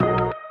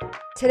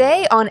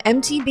Today on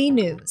MTV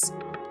News,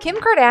 Kim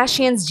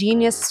Kardashian's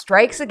genius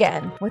strikes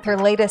again with her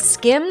latest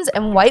Skims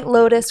and White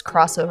Lotus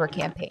crossover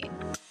campaign.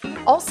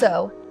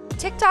 Also,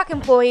 TikTok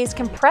employees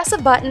can press a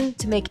button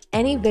to make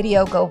any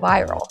video go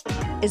viral.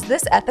 Is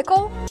this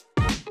ethical?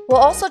 We'll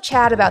also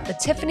chat about the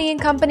Tiffany &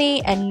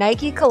 Company and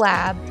Nike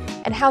collab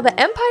and how the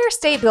Empire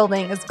State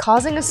Building is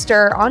causing a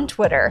stir on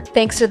Twitter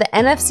thanks to the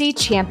NFC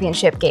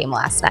Championship game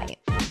last night.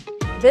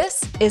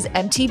 This is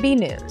MTV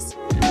News.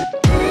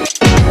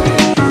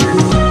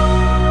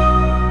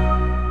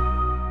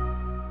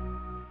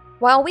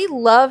 While we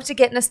love to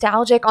get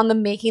nostalgic on the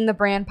Making the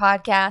Brand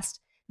podcast,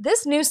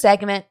 this new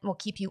segment will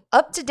keep you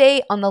up to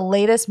date on the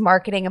latest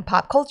marketing and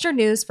pop culture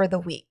news for the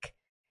week.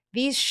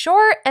 These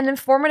short and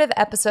informative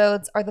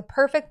episodes are the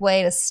perfect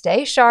way to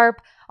stay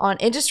sharp on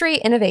industry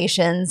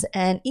innovations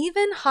and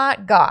even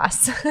hot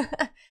goss.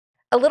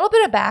 A little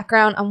bit of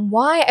background on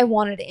why I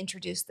wanted to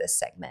introduce this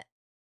segment.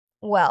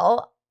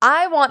 Well,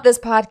 I want this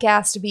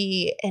podcast to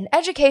be an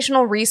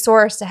educational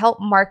resource to help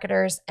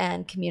marketers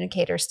and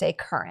communicators stay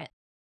current.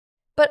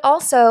 But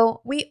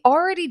also, we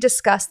already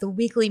discussed the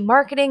weekly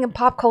marketing and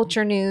pop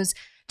culture news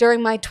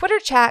during my Twitter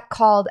chat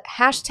called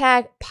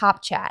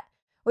 #PopChat,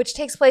 which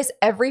takes place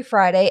every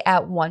Friday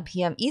at 1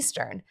 p.m.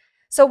 Eastern.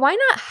 So why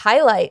not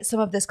highlight some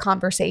of this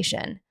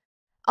conversation?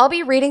 I'll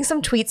be reading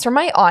some tweets from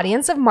my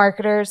audience of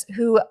marketers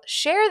who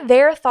share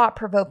their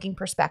thought-provoking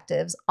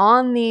perspectives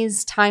on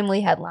these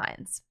timely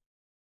headlines.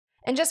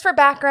 And just for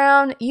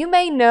background, you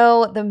may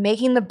know the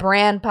Making the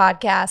Brand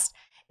podcast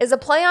is a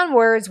play on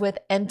words with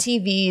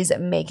MTV's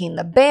Making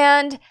the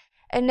Band,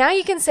 and now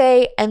you can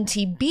say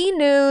MTB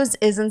News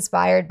is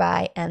inspired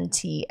by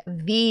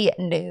MTV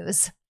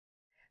News.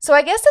 So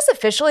I guess this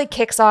officially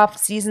kicks off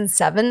season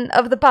 7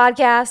 of the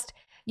podcast.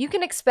 You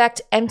can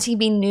expect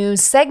MTV News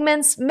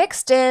segments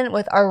mixed in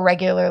with our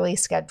regularly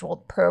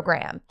scheduled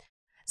program.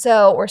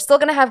 So we're still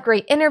going to have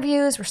great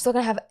interviews, we're still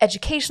going to have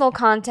educational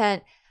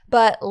content,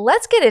 but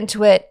let's get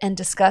into it and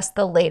discuss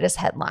the latest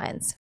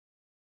headlines.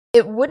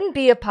 It wouldn't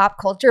be a pop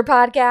culture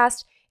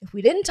podcast if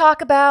we didn't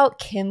talk about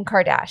Kim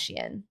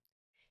Kardashian.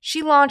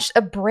 She launched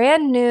a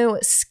brand new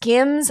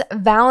Skims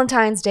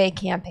Valentine's Day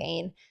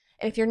campaign.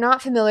 And if you're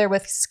not familiar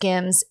with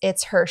Skims,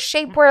 it's her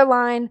shapewear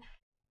line.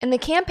 And the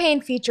campaign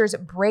features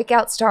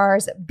breakout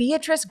stars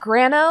Beatrice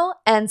Grano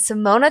and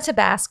Simona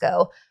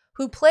Tabasco,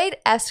 who played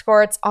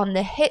escorts on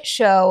the hit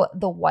show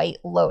The White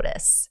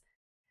Lotus.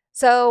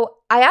 So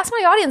I asked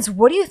my audience,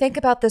 what do you think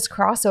about this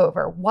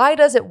crossover? Why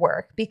does it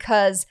work?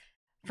 Because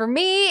for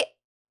me,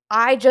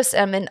 I just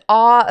am in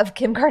awe of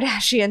Kim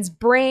Kardashian's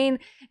brain,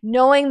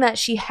 knowing that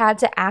she had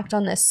to act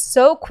on this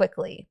so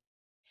quickly.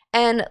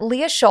 And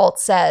Leah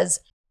Schultz says,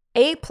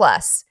 A+,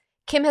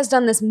 Kim has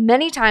done this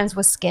many times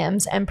with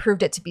Skims and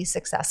proved it to be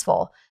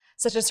successful,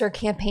 such as her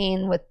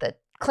campaign with the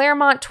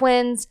Claremont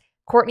twins,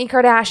 Kourtney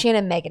Kardashian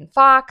and Megan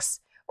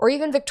Fox, or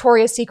even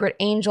Victoria's Secret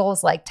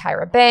angels like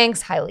Tyra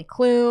Banks, Heidi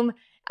Klum,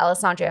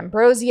 Alessandra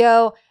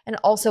Ambrosio, and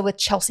also with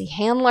Chelsea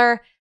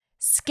Handler.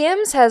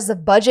 Skims has the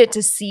budget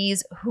to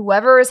seize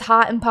whoever is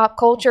hot in pop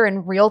culture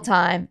in real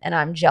time, and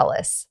I'm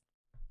jealous.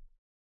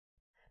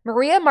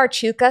 Maria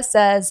Marchuka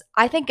says,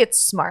 I think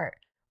it's smart.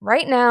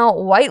 Right now,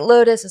 White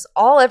Lotus is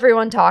all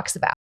everyone talks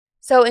about.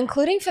 So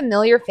including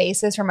familiar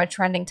faces from a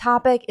trending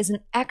topic is an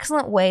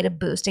excellent way to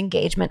boost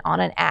engagement on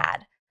an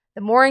ad.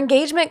 The more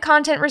engagement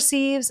content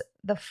receives,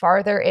 the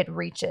farther it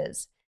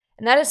reaches.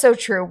 And that is so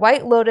true.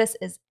 White Lotus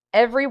is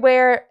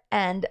everywhere,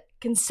 and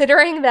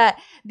considering that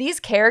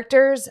these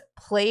characters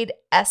played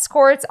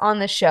escorts on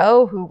the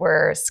show who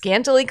were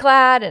scantily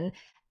clad and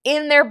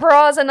in their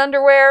bras and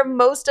underwear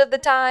most of the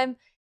time,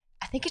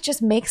 I think it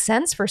just makes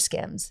sense for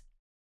Skims.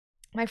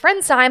 My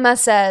friend Saima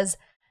says,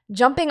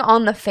 jumping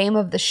on the fame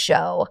of the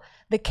show,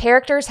 the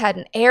characters had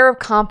an air of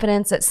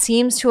confidence that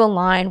seems to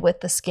align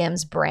with the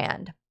Skims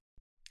brand.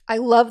 I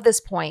love this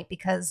point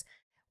because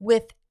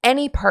with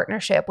any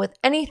partnership, with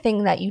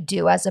anything that you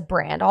do as a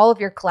brand, all of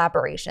your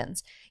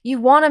collaborations, you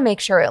want to make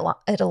sure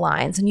it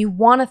aligns and you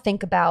want to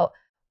think about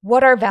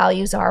what our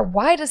values are.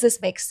 Why does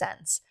this make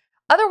sense?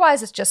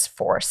 Otherwise, it's just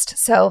forced.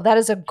 So that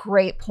is a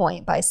great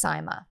point by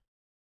Saima.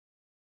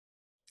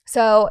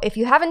 So if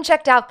you haven't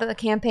checked out the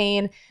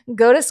campaign,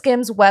 go to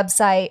Skims'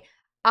 website.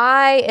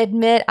 I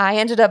admit I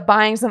ended up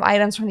buying some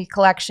items from the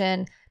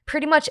collection.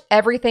 Pretty much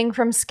everything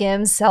from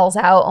Skims sells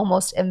out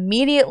almost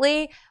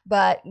immediately,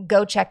 but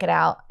go check it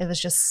out. It was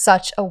just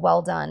such a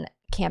well-done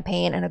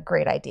campaign and a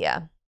great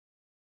idea.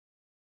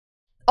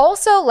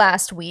 Also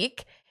last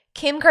week,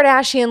 Kim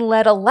Kardashian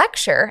led a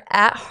lecture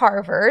at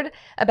Harvard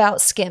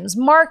about Skims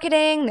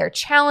marketing, their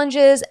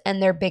challenges,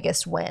 and their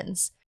biggest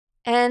wins.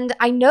 And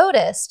I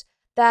noticed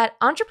that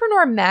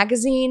Entrepreneur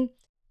Magazine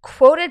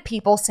quoted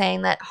people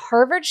saying that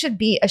Harvard should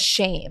be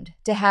ashamed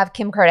to have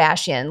Kim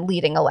Kardashian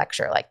leading a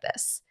lecture like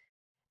this.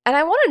 And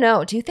I want to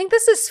know, do you think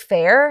this is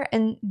fair?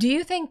 And do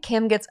you think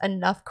Kim gets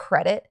enough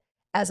credit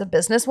as a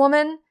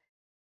businesswoman?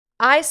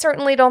 I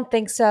certainly don't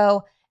think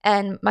so.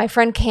 And my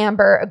friend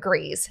Camber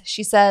agrees.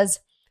 She says,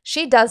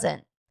 she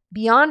doesn't.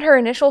 Beyond her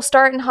initial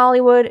start in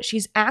Hollywood,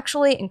 she's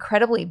actually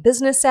incredibly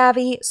business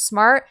savvy,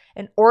 smart,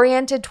 and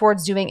oriented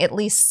towards doing at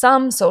least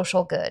some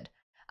social good.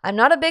 I'm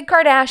not a big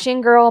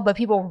Kardashian girl, but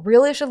people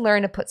really should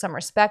learn to put some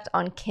respect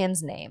on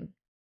Kim's name.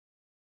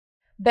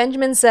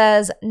 Benjamin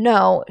says,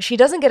 no, she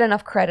doesn't get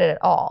enough credit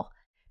at all.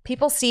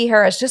 People see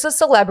her as just a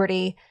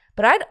celebrity,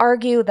 but I'd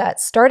argue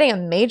that starting a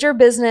major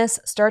business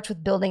starts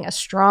with building a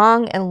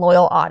strong and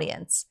loyal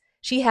audience.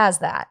 She has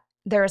that.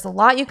 There is a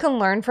lot you can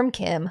learn from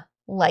Kim,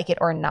 like it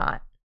or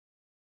not.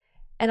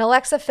 And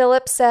Alexa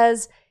Phillips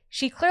says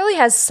she clearly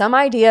has some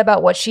idea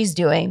about what she's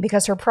doing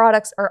because her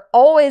products are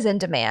always in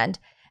demand.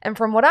 And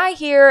from what I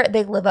hear,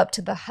 they live up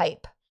to the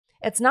hype.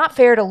 It's not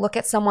fair to look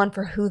at someone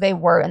for who they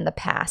were in the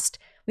past.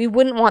 We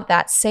wouldn't want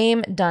that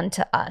same done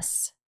to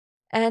us.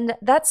 And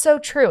that's so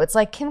true. It's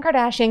like Kim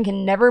Kardashian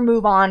can never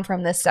move on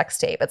from this sex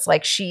tape. It's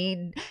like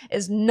she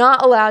is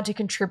not allowed to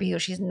contribute.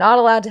 She's not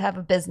allowed to have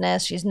a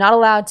business. She's not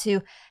allowed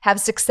to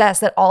have success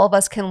that all of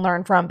us can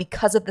learn from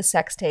because of the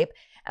sex tape.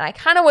 And I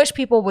kind of wish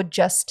people would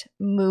just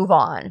move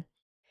on.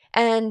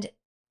 And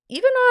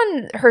even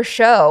on her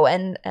show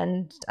and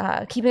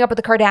Keeping Up with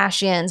the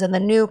Kardashians and the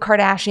new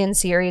Kardashian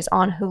series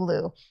on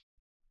Hulu,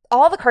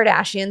 all the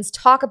Kardashians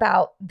talk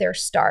about their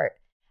start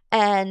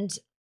and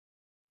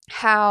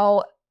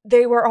how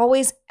they were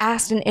always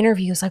asked in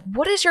interviews, like,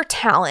 what is your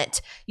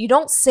talent? You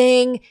don't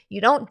sing,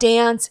 you don't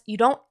dance, you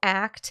don't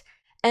act.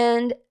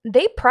 And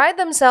they pride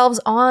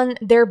themselves on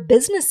their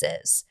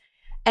businesses.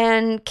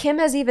 And Kim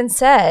has even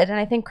said, and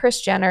I think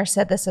Kris Jenner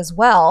said this as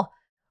well,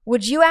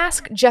 would you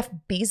ask Jeff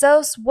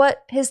Bezos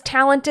what his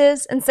talent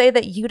is and say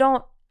that you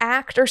don't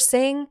act or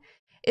sing?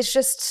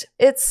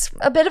 It's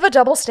a bit of a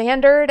double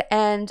standard,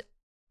 and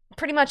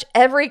pretty much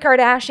every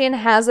Kardashian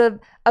has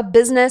a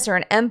business or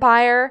an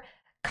empire.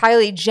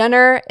 Kylie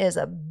Jenner is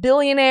a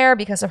billionaire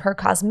because of her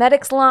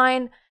cosmetics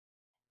line.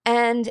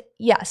 And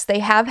yes, they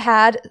have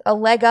had a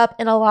leg up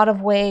in a lot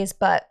of ways,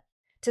 but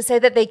to say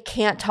that they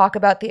can't talk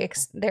about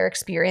their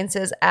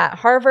experiences at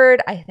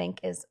Harvard, I think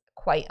is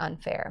quite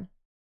unfair.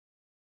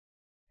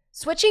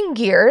 Switching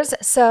gears,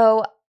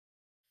 so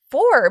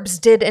Forbes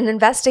did an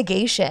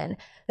investigation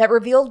that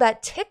revealed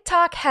that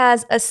TikTok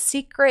has a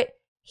secret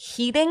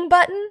heating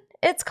button,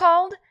 it's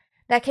called,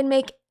 that can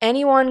make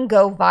anyone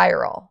go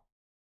viral.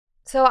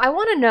 So I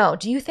want to know,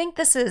 do you think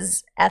this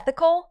is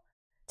ethical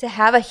to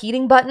have a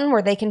heating button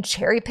where they can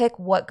cherry pick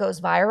what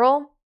goes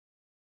viral?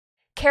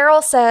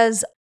 Carol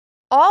says,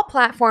 all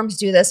platforms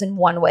do this in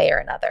one way or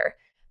another,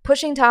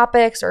 pushing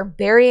topics or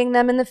burying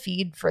them in the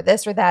feed for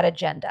this or that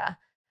agenda.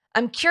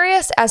 I'm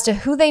curious as to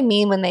who they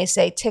mean when they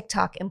say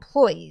TikTok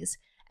employees,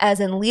 as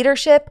in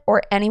leadership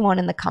or anyone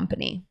in the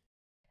company.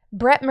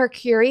 Brett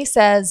Mercury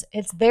says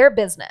it's their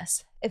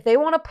business. If they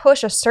want to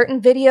push a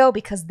certain video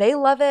because they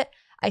love it,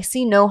 I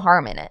see no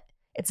harm in it.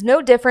 It's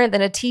no different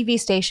than a TV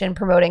station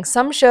promoting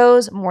some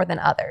shows more than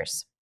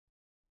others.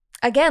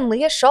 Again,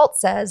 Leah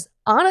Schultz says,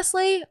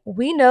 honestly,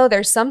 we know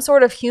there's some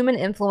sort of human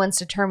influence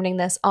determining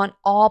this on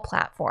all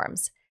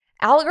platforms.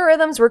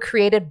 Algorithms were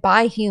created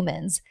by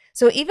humans,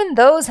 so even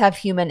those have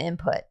human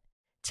input.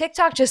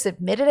 TikTok just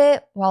admitted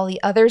it while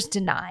the others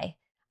deny.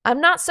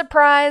 I'm not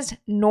surprised,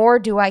 nor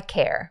do I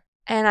care.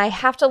 And I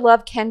have to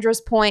love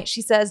Kendra's point.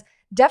 She says,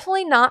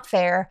 definitely not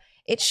fair.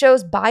 It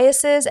shows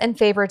biases and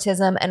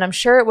favoritism, and I'm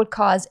sure it would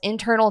cause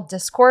internal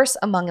discourse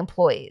among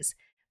employees.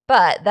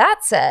 But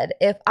that said,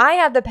 if I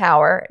had the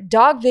power,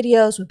 dog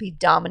videos would be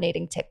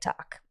dominating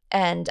TikTok.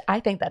 And I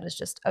think that is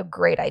just a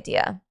great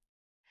idea.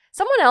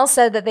 Someone else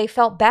said that they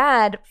felt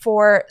bad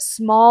for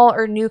small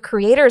or new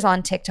creators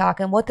on TikTok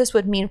and what this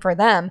would mean for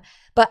them.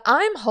 But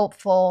I'm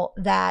hopeful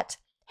that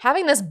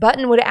having this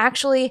button would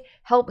actually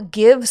help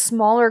give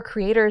smaller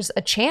creators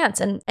a chance.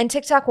 And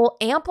TikTok will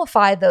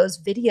amplify those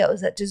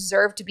videos that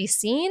deserve to be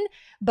seen,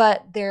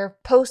 but they're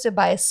posted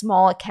by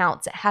small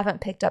accounts that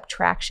haven't picked up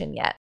traction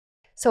yet.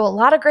 So a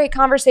lot of great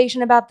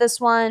conversation about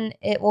this one.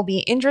 It will be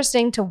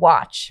interesting to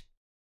watch.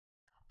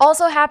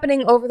 Also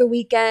happening over the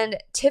weekend,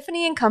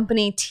 Tiffany &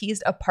 Company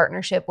teased a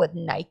partnership with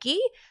Nike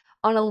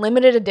on a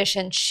limited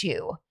edition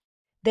shoe.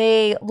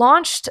 They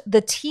launched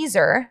the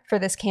teaser for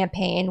this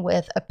campaign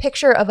with a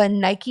picture of a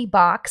Nike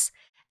box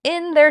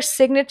in their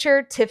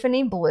signature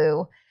Tiffany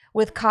blue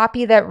with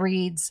copy that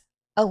reads,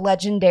 "A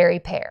legendary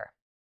pair."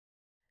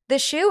 The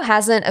shoe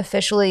hasn't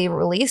officially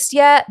released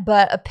yet,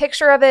 but a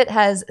picture of it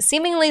has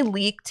seemingly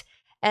leaked,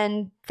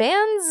 and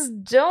fans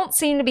don't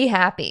seem to be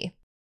happy.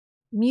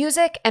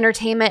 Music,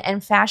 Entertainment,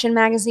 and Fashion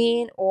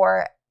Magazine,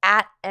 or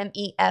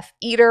 @MEF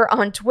Eater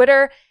on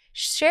Twitter,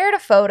 shared a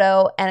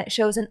photo, and it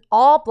shows an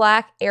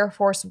all-black Air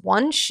Force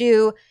One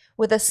shoe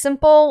with a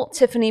simple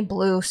Tiffany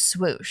blue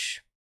swoosh.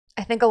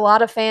 I think a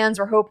lot of fans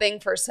were hoping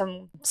for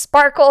some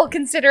sparkle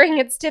considering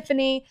it's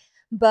Tiffany,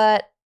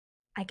 but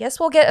I guess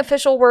we'll get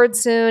official word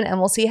soon and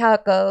we'll see how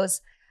it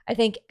goes. I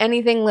think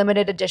anything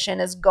limited edition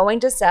is going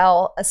to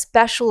sell,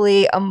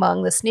 especially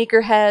among the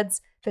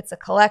sneakerheads if it's a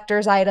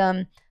collector's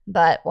item,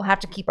 but we'll have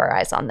to keep our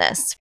eyes on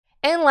this.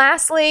 And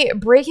lastly,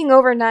 breaking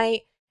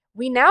overnight,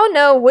 we now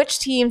know which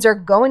teams are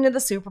going to the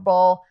Super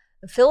Bowl: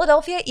 the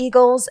Philadelphia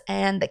Eagles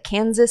and the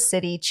Kansas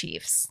City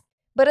Chiefs.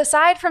 But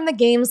aside from the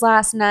games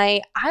last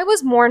night, I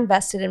was more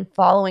invested in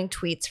following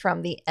tweets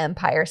from the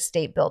Empire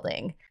State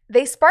Building.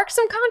 They sparked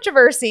some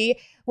controversy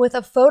with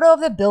a photo of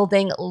the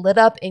building lit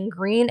up in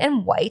green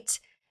and white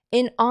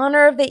in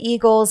honor of the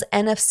Eagles'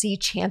 NFC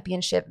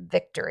Championship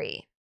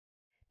victory.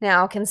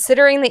 Now,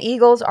 considering the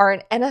Eagles are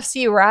an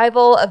NFC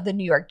rival of the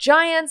New York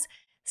Giants,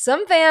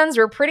 some fans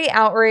were pretty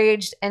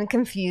outraged and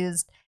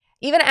confused,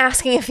 even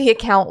asking if the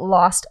account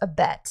lost a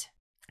bet.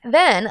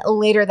 Then,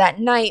 later that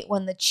night,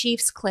 when the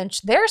Chiefs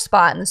clinched their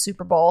spot in the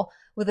Super Bowl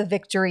with a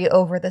victory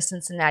over the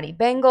Cincinnati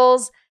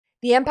Bengals,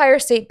 the Empire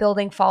State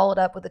Building followed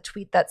up with a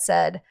tweet that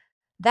said,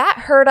 "That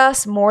hurt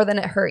us more than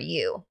it hurt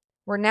you.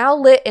 We're now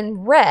lit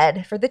in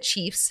red for the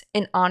Chiefs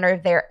in honor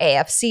of their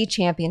AFC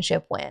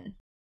Championship win."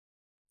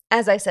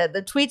 As I said,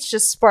 the tweets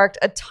just sparked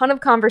a ton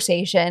of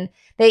conversation.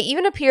 They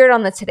even appeared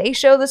on the Today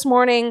Show this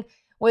morning,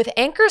 with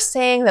anchors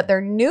saying that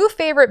their new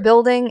favorite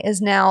building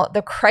is now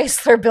the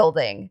Chrysler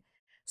Building.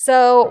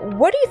 So,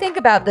 what do you think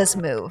about this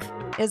move?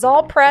 Is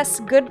all press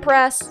good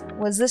press?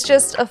 Was this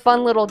just a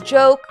fun little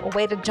joke, a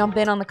way to jump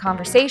in on the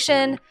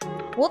conversation?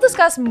 We'll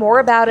discuss more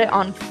about it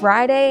on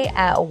Friday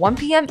at 1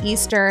 p.m.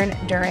 Eastern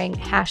during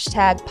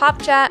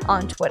 #PopChat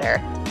on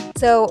Twitter.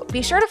 So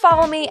be sure to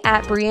follow me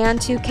at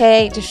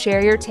Brianne2K to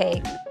share your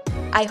take.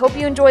 I hope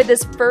you enjoyed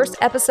this first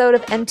episode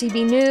of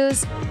MTB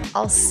News.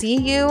 I'll see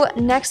you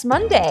next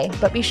Monday,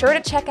 but be sure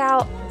to check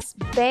out this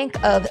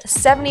bank of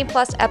 70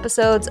 plus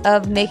episodes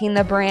of Making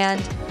the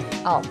Brand.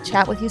 I'll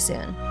chat with you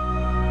soon.